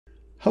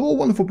Hello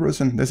wonderful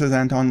person, this is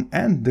Anton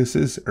and this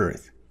is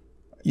Earth.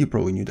 You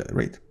probably knew that,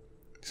 right?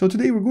 So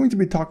today we're going to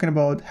be talking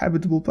about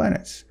habitable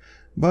planets,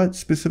 but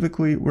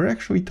specifically we're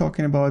actually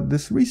talking about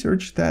this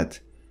research that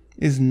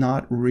is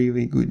not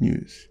really good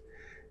news.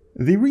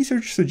 The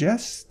research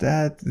suggests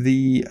that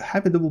the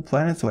habitable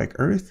planets like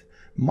Earth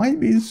might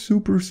be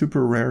super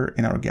rare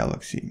in our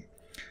galaxy.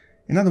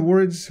 In other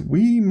words,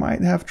 we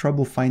might have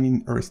trouble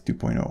finding Earth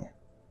 2.0.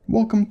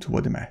 Welcome to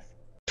What the Math.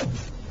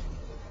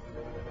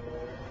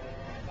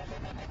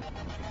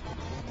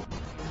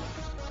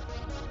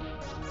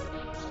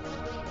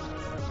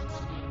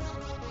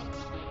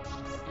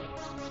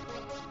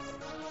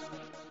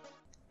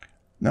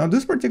 Now,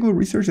 this particular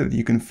research that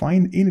you can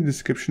find in the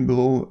description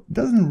below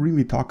doesn't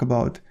really talk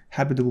about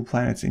habitable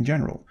planets in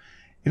general.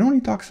 It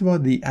only talks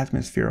about the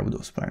atmosphere of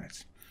those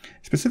planets.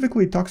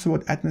 Specifically, it talks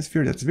about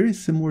atmosphere that's very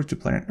similar to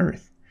planet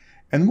Earth.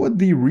 And what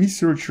the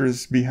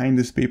researchers behind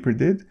this paper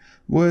did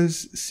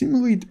was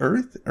simulate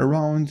Earth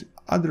around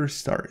other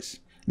stars.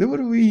 They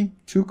literally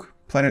took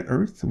planet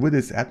Earth with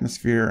its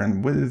atmosphere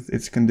and with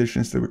its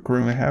conditions that we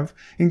currently have,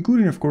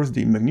 including, of course,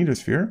 the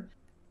magnetosphere,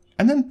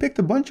 and then picked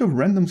a bunch of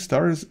random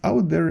stars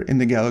out there in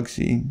the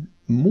galaxy.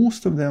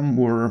 Most of them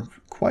were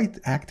quite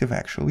active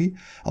actually.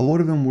 A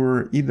lot of them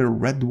were either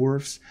red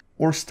dwarfs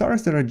or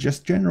stars that are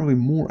just generally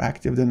more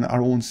active than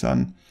our own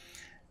sun.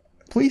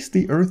 Placed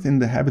the Earth in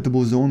the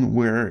habitable zone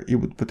where it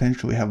would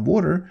potentially have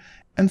water,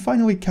 and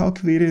finally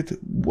calculated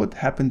what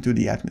happened to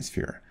the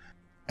atmosphere.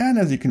 And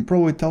as you can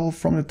probably tell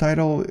from the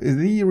title,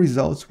 the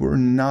results were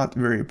not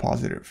very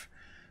positive.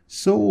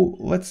 So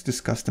let's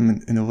discuss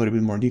them in a little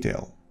bit more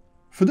detail.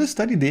 For this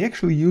study, they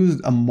actually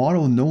used a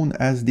model known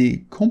as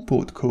the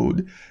compote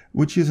code,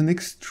 which is an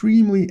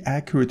extremely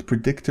accurate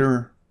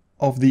predictor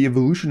of the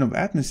evolution of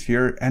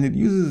atmosphere, and it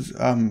uses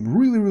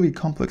really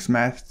complex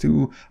math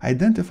to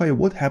identify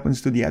what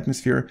happens to the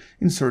atmosphere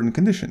in certain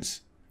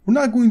conditions. We're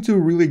not going to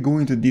really go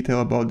into detail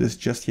about this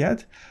just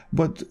yet,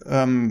 but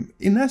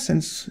in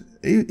essence,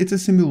 it's a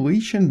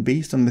simulation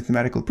based on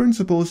mathematical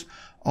principles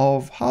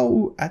of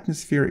how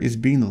atmosphere is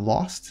being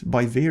lost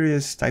by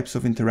various types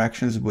of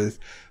interactions with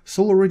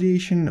solar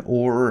radiation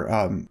or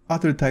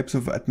other types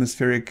of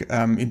atmospheric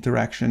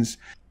interactions.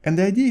 And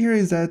the idea here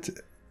is that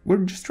we're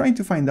just trying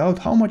to find out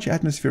how much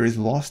atmosphere is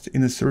lost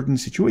in a certain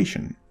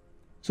situation.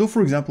 So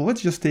for example,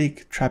 let's just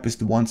take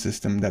TRAPPIST-1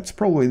 system. That's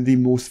probably the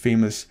most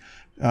famous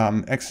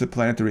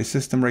exoplanetary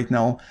system right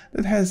now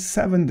that has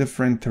 7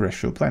 different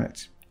terrestrial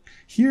planets.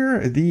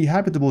 Here, the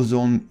habitable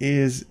zone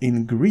is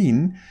in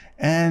green,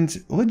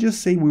 and let's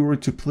just say we were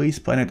to place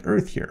planet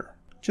Earth here,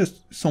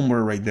 just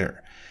somewhere right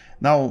there.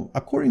 Now,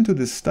 according to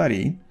this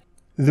study,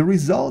 the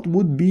result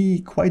would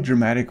be quite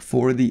dramatic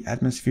for the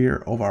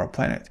atmosphere of our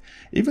planet.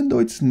 Even though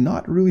it's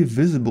not really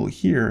visible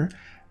here,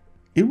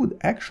 it would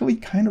actually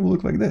kind of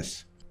look like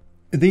this.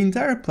 The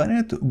entire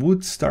planet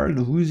would start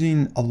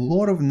losing a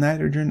lot of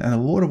nitrogen and a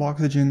lot of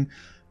oxygen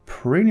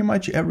pretty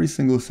much every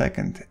single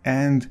second,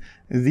 and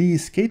the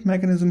escape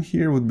mechanism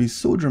here would be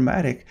so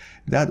dramatic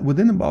that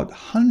within about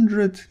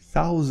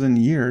 100,000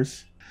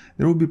 years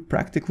there would be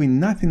practically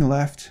nothing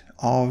left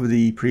of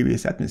the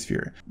previous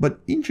atmosphere.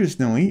 But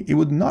interestingly, it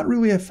would not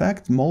really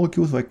affect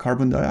molecules like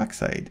carbon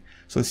dioxide,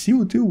 so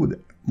CO2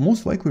 would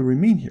most likely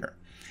remain here.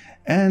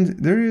 And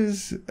there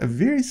is a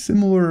very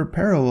similar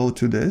parallel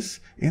to this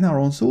in our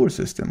own solar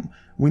system.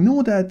 We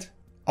know that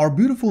our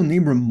beautiful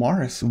neighbor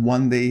Mars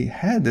one day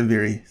had a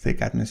very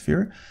thick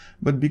atmosphere,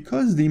 but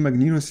because the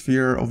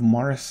magnetosphere of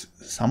Mars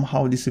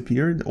somehow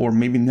disappeared or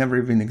maybe never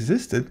even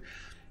existed,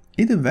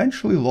 it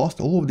eventually lost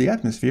all of the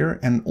atmosphere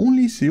and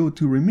only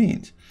CO2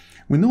 remained.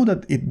 We know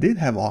that it did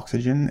have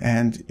oxygen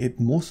and it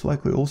most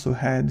likely also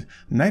had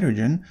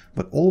nitrogen,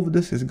 but all of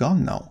this is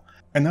gone now.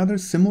 Another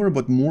similar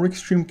but more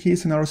extreme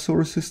case in our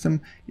solar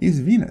system is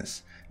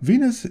Venus.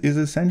 Venus is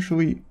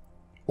essentially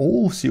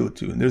all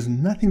CO2. There's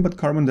nothing but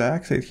carbon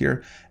dioxide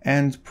here,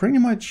 and pretty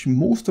much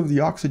most of the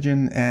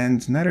oxygen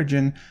and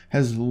nitrogen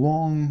has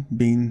long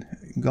been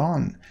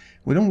gone.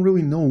 We don't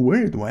really know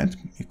where it went.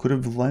 It could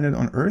have landed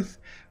on Earth,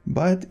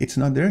 but it's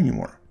not there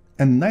anymore.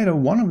 And neither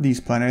one of these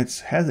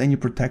planets has any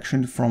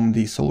protection from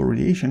the solar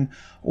radiation,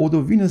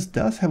 although Venus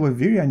does have a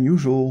very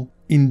unusual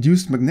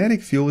induced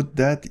magnetic field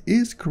that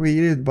is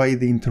created by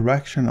the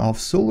interaction of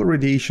solar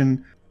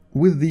radiation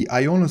with the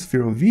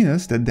ionosphere of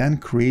Venus that then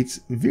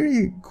creates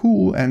very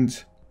cool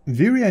and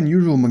very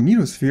unusual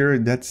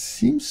magnetosphere that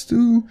seems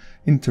to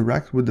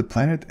interact with the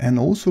planet and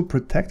also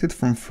protect it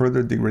from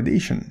further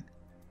degradation.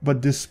 But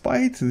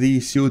despite the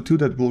CO2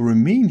 that will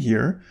remain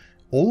here,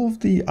 all of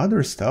the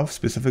other stuff,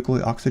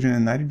 specifically oxygen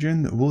and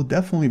nitrogen, will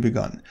definitely be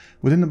gone.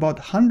 Within about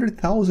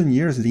 100,000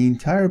 years, the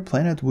entire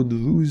planet would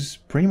lose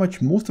pretty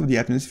much most of the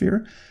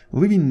atmosphere,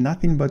 leaving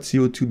nothing but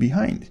CO2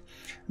 behind.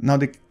 Now,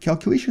 the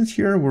calculations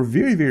here were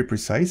very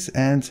precise,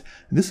 and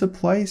this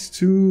applies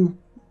to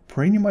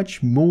pretty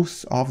much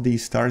most of the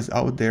stars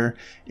out there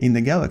in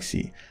the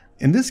galaxy.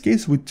 In this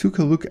case, we took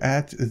a look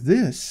at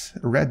this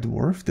red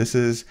dwarf. This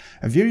is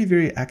a very,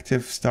 very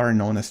active star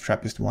known as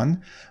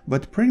TRAPPIST-1,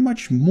 but pretty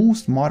much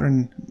most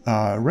modern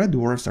red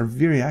dwarfs are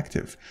very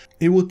active.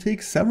 It will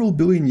take several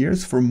billion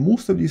years for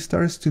most of these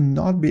stars to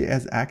not be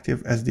as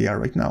active as they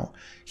are right now.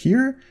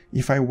 Here,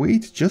 if I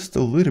wait just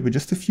a little bit,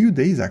 just a few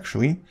days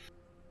actually,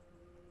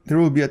 there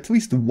will be at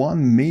least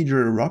one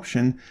major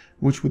eruption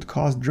which would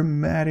cause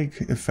dramatic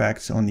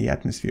effects on the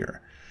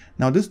atmosphere.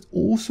 Now, this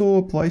also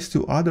applies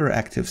to other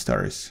active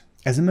stars.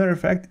 As a matter of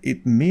fact,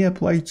 it may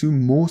apply to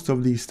most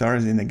of these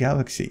stars in the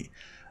galaxy.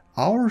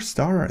 Our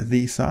star,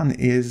 the Sun,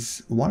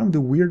 is one of the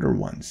weirder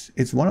ones.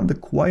 It's one of the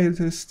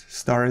quietest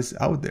stars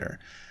out there.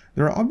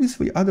 There are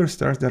obviously other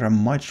stars that are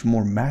much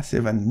more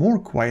massive and more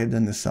quiet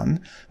than the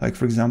Sun. Like,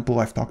 for example,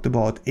 I've talked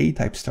about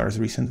A-type stars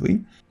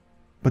recently.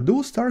 But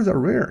those stars are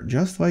rare,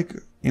 just like,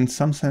 in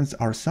some sense,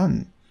 our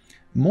Sun.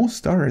 Most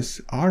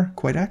stars are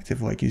quite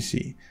active, like you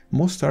see.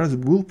 Most stars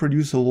will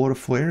produce a lot of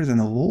flares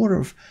and a lot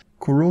of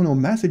coronal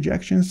mass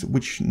ejections,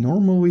 which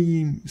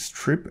normally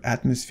strip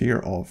atmosphere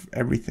of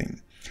everything.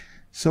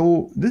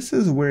 So this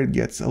is where it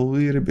gets a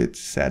little bit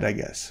sad, I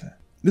guess.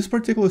 This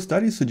particular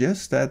study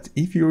suggests that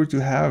if you were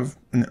to have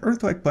an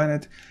Earth-like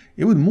planet,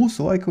 it would most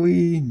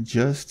likely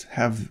just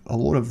have a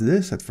lot of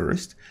this at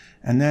first,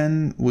 and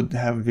then would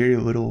have very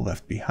little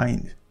left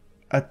behind.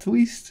 At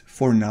least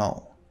for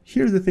now.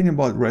 Here's the thing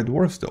about red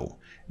dwarfs though.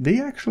 They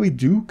actually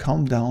do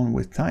calm down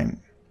with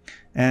time.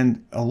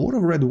 And a lot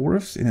of red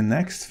dwarfs in the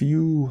next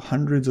few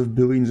hundreds of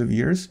billions of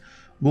years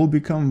will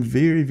become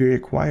very, very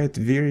quiet,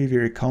 very,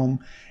 very calm.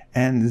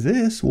 And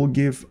this will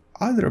give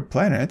other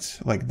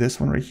planets, like this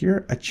one right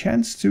here, a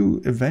chance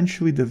to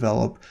eventually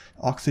develop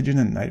oxygen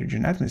and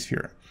nitrogen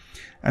atmosphere.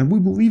 And we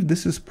believe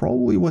this is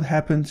probably what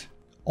happened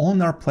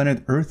on our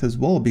planet Earth as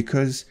well,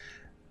 because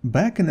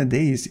back in the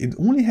days, it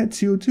only had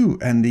CO2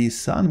 and the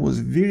Sun was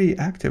very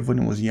active when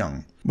it was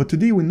young. But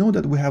today we know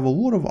that we have a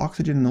lot of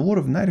oxygen and a lot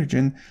of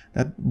nitrogen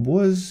that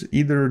was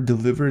either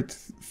delivered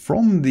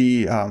from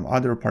the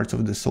other parts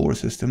of the solar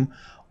system,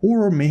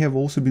 or may have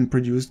also been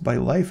produced by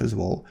life as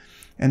well.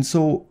 And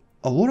so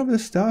a lot of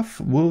this stuff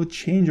will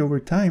change over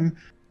time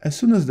as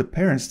soon as the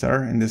parent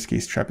star, in this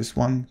case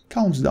TRAPPIST-1,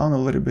 calms down a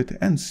little bit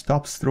and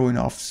stops throwing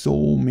off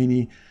so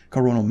many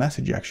coronal mass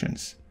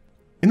ejections.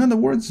 In other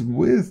words,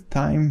 with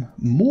time,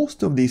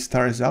 most of these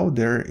stars out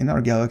there in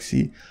our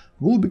galaxy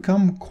will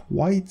become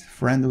quite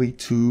friendly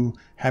to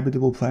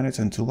habitable planets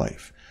and to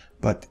life.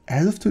 But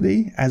as of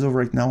today, as of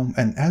right now,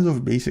 and as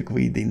of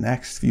basically the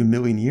next few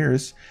million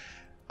years,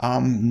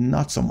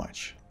 not so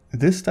much.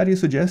 This study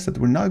suggests that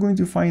we're not going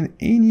to find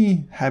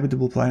any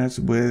habitable planets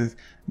with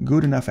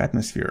good enough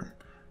atmosphere.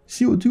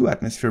 CO2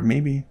 atmosphere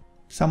maybe,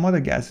 some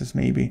other gases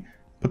maybe,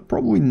 but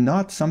probably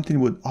not something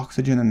with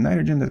oxygen and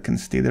nitrogen that can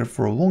stay there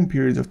for long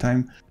periods of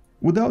time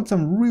without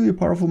some really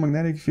powerful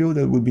magnetic field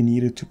that would be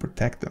needed to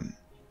protect them.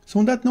 So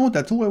on that note,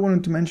 that's all I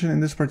wanted to mention in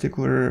this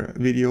particular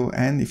video,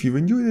 and if you've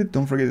enjoyed it,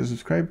 don't forget to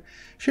subscribe,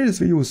 share this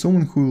video with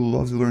someone who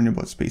loves learning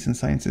about space and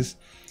sciences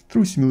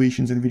through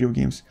simulations and video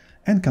games,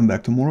 and come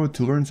back tomorrow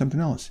to learn something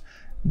else.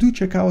 Do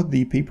check out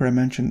the paper I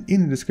mentioned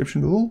in the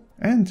description below,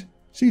 and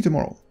see you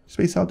tomorrow.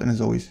 Space out, and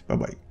as always, bye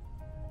bye.